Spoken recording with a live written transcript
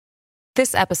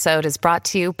This episode is brought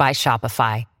to you by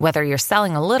Shopify. Whether you're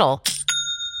selling a little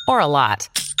or a lot,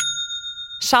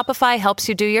 Shopify helps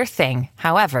you do your thing,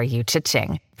 however you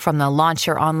cha-ching. From the launch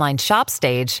your online shop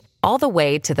stage, all the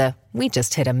way to the we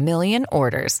just hit 1 million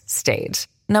orders stage.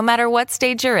 No matter what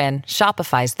stage you're in,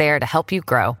 Shopify's there to help you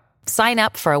grow. Sign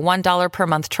up for a $1 per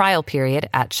month trial period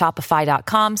at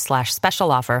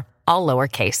shopify.com/special offer, all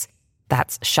lowercase.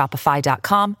 That's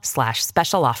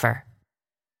shopify.com/special offer.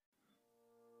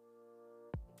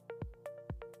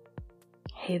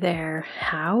 Hey there,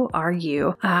 how are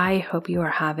you? I hope you are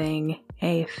having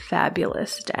a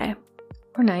fabulous day.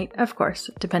 Or night, of course,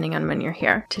 depending on when you're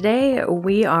here. Today,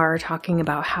 we are talking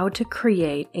about how to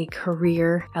create a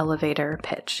career elevator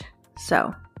pitch.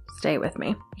 So, stay with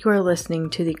me. You are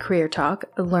listening to the Career Talk,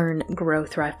 Learn, Grow,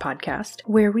 Thrive podcast,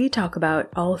 where we talk about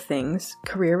all things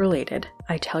career related.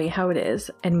 I tell you how it is,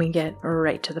 and we get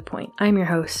right to the point. I'm your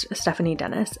host, Stephanie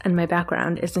Dennis, and my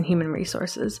background is in human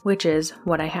resources, which is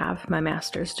what I have my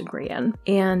master's degree in.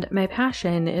 And my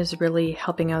passion is really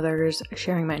helping others,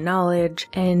 sharing my knowledge,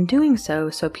 and doing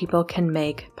so people can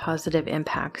make positive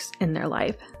impacts in their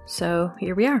life. So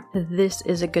here we are. This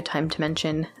is a good time to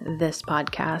mention this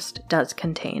podcast does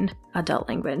contain adult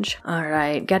language. All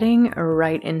right, getting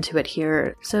right into it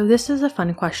here. So this is a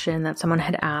fun question that someone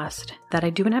had asked that I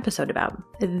do an episode about.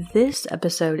 This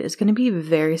episode is going to be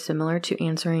very similar to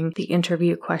answering the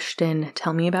interview question,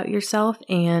 tell me about yourself.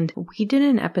 And we did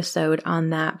an episode on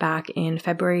that back in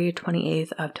February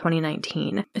 28th of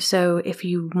 2019. So if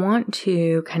you want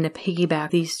to kind of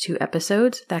piggyback these two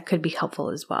episodes, that could be helpful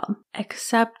as well.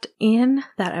 Except in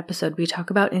that episode, we talk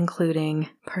about including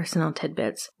personal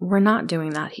tidbits. We're not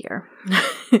doing that here.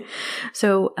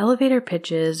 So elevator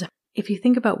pitches, if you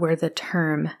think about where the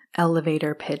term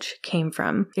elevator pitch came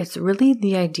from, it's really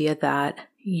the idea that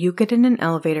you get in an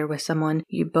elevator with someone,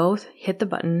 you both hit the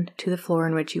button to the floor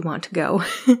in which you want to go.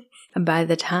 By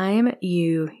the time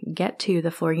you get to the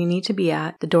floor you need to be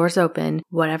at, the doors open,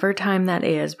 whatever time that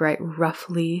is, right?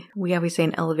 Roughly, we always say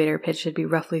an elevator pitch should be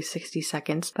roughly 60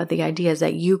 seconds, but the idea is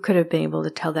that you could have been able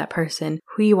to tell that person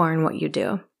who you are and what you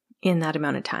do in that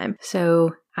amount of time.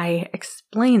 So I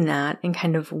explain that and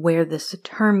kind of where this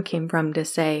term came from to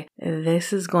say,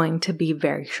 this is going to be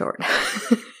very short.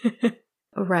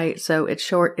 Right, so it's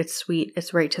short, it's sweet,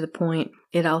 it's right to the point.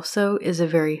 It also is a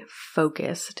very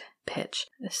focused pitch.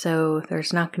 So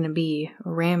there's not going to be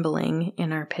rambling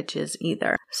in our pitches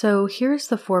either. So here's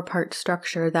the 4-part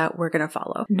structure that we're going to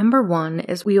follow. Number 1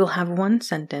 is we will have one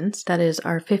sentence that is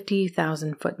our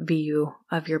 50,000 foot view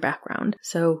of your background.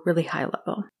 So really high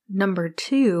level. Number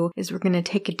 2 is we're going to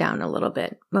take it down a little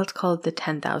bit. Let's call it the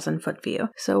 10,000 foot view.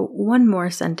 So one more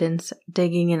sentence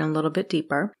digging in a little bit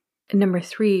deeper. And number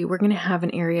 3, we're going to have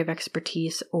an area of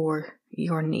expertise or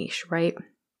your niche, right?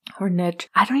 Or niche.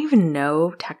 I don't even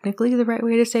know technically the right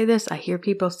way to say this. I hear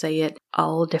people say it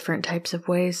all different types of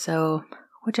ways. So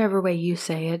whichever way you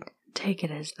say it, take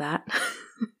it as that.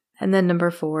 And then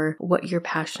number 4, what you're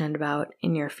passionate about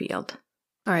in your field.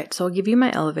 All right, so I'll give you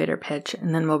my elevator pitch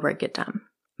and then we'll break it down.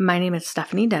 My name is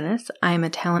Stephanie Dennis. I am a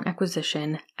talent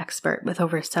acquisition expert with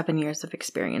over 7 years of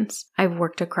experience. I've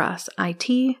worked across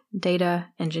IT, data,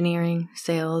 engineering,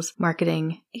 sales,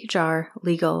 marketing, HR,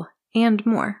 legal, and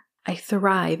more. I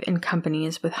thrive in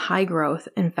companies with high growth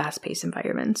and fast-paced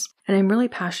environments. And I'm really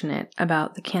passionate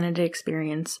about the candidate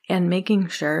experience and making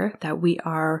sure that we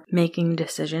are making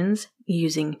decisions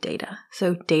using data.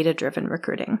 So data-driven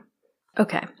recruiting.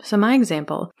 Okay, so my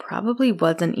example probably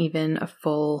wasn't even a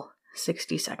full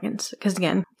 60 seconds. Because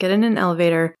again, get in an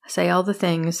elevator, say all the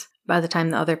things by the time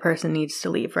the other person needs to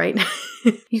leave, right?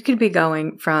 You could be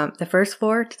going from the first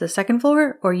floor to the second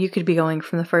floor, or you could be going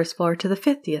from the first floor to the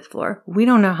 50th floor. We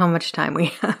don't know how much time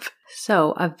we have.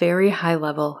 So a very high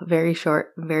level, very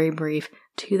short, very brief,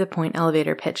 to the point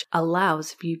elevator pitch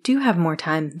allows, if you do have more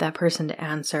time, that person to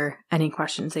answer any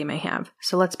questions they may have.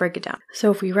 So let's break it down.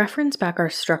 So if we reference back our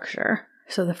structure,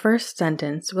 so the first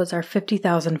sentence was our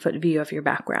 50,000 foot view of your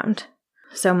background.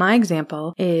 So my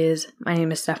example is, my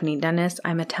name is Stephanie Dennis.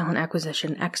 I'm a talent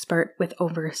acquisition expert with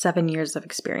over 7 years of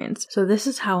experience. So this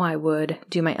is how I would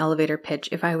do my elevator pitch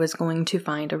if I was going to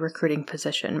find a recruiting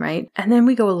position, right? And then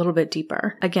we go a little bit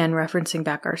deeper. Again, referencing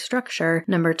back our structure,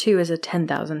 number 2 is a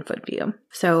 10,000 foot view.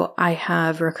 So I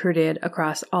have recruited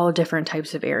across all different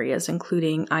types of areas,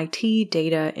 including IT,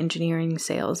 data, engineering,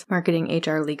 sales, marketing,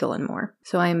 HR, legal, and more.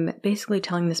 So I'm basically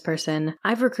telling this person,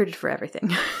 I've recruited for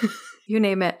everything. You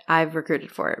name it, I've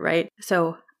recruited for it, right?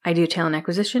 So I do talent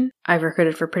acquisition. I've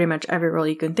recruited for pretty much every role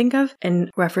you can think of. And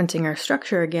referencing our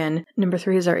structure again, number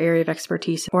 3 is our area of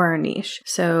expertise or our niche.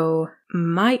 So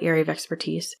my area of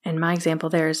expertise, and my example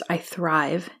there is I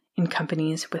thrive in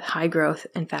companies with high growth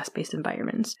and fast-paced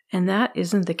environments. And that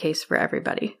isn't the case for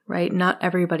everybody, right? Not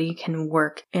everybody can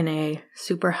work in a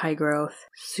super high growth,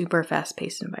 super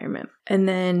fast-paced environment. And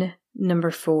then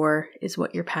number 4 is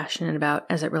what you're passionate about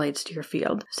as it relates to your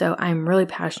field. So I'm really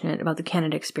passionate about the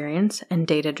candidate experience and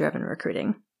data-driven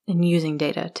recruiting and using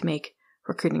data to make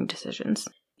recruiting decisions.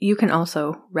 You can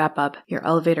also wrap up your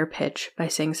elevator pitch by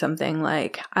saying something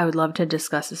like, I would love to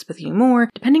discuss this with you more.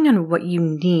 Depending on what you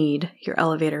need your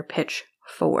elevator pitch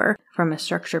for, from a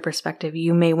structure perspective,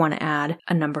 you may want to add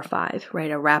a number 5,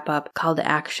 right? A wrap up, call to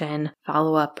action,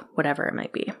 follow up, whatever it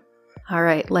might be. All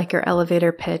right, like your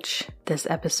elevator pitch, this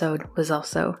episode was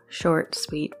also short,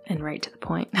 sweet, and right to the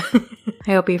point.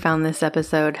 I hope you found this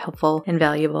episode helpful and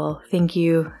valuable. Thank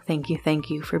you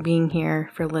for being here,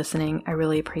 for listening. I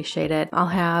really appreciate it. I'll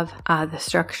have the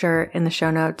structure in the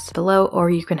show notes below, or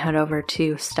you can head over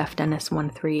to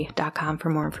stephdennis13.com for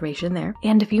more information there.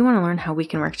 And if you want to learn how we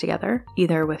can work together,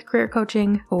 either with career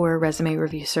coaching or resume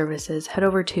review services, head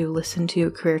over to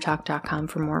listentocareertalk.com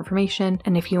for more information.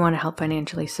 And if you want to help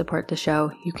financially support the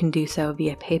show, you can do so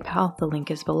via PayPal. The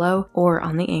link is below, or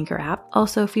on the Anchor app.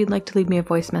 Also, if you'd like to leave me a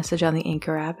voice message on the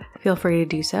Anchor app, feel free to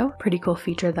do so. Pretty cool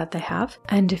feature that they have.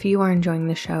 And if you are enjoying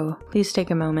the show, please take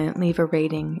a moment, leave a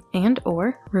rating and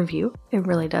or review. It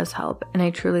really does help, and I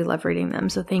truly love reading them.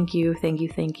 So thank you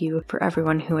for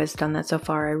everyone who has done that so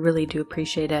far. I really do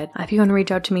appreciate it. If you want to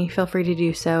reach out to me, feel free to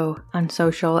do so on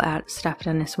social at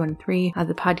StephDennis13,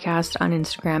 the podcast on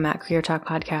Instagram at Career Talk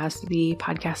Podcast. The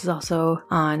podcast is also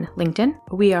on LinkedIn.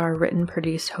 We are written,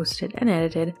 produced, hosted, and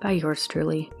edited by yours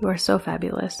truly. You are so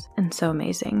fabulous and so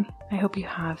amazing. I hope you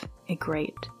have a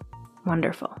great,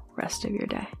 wonderful rest of your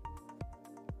day.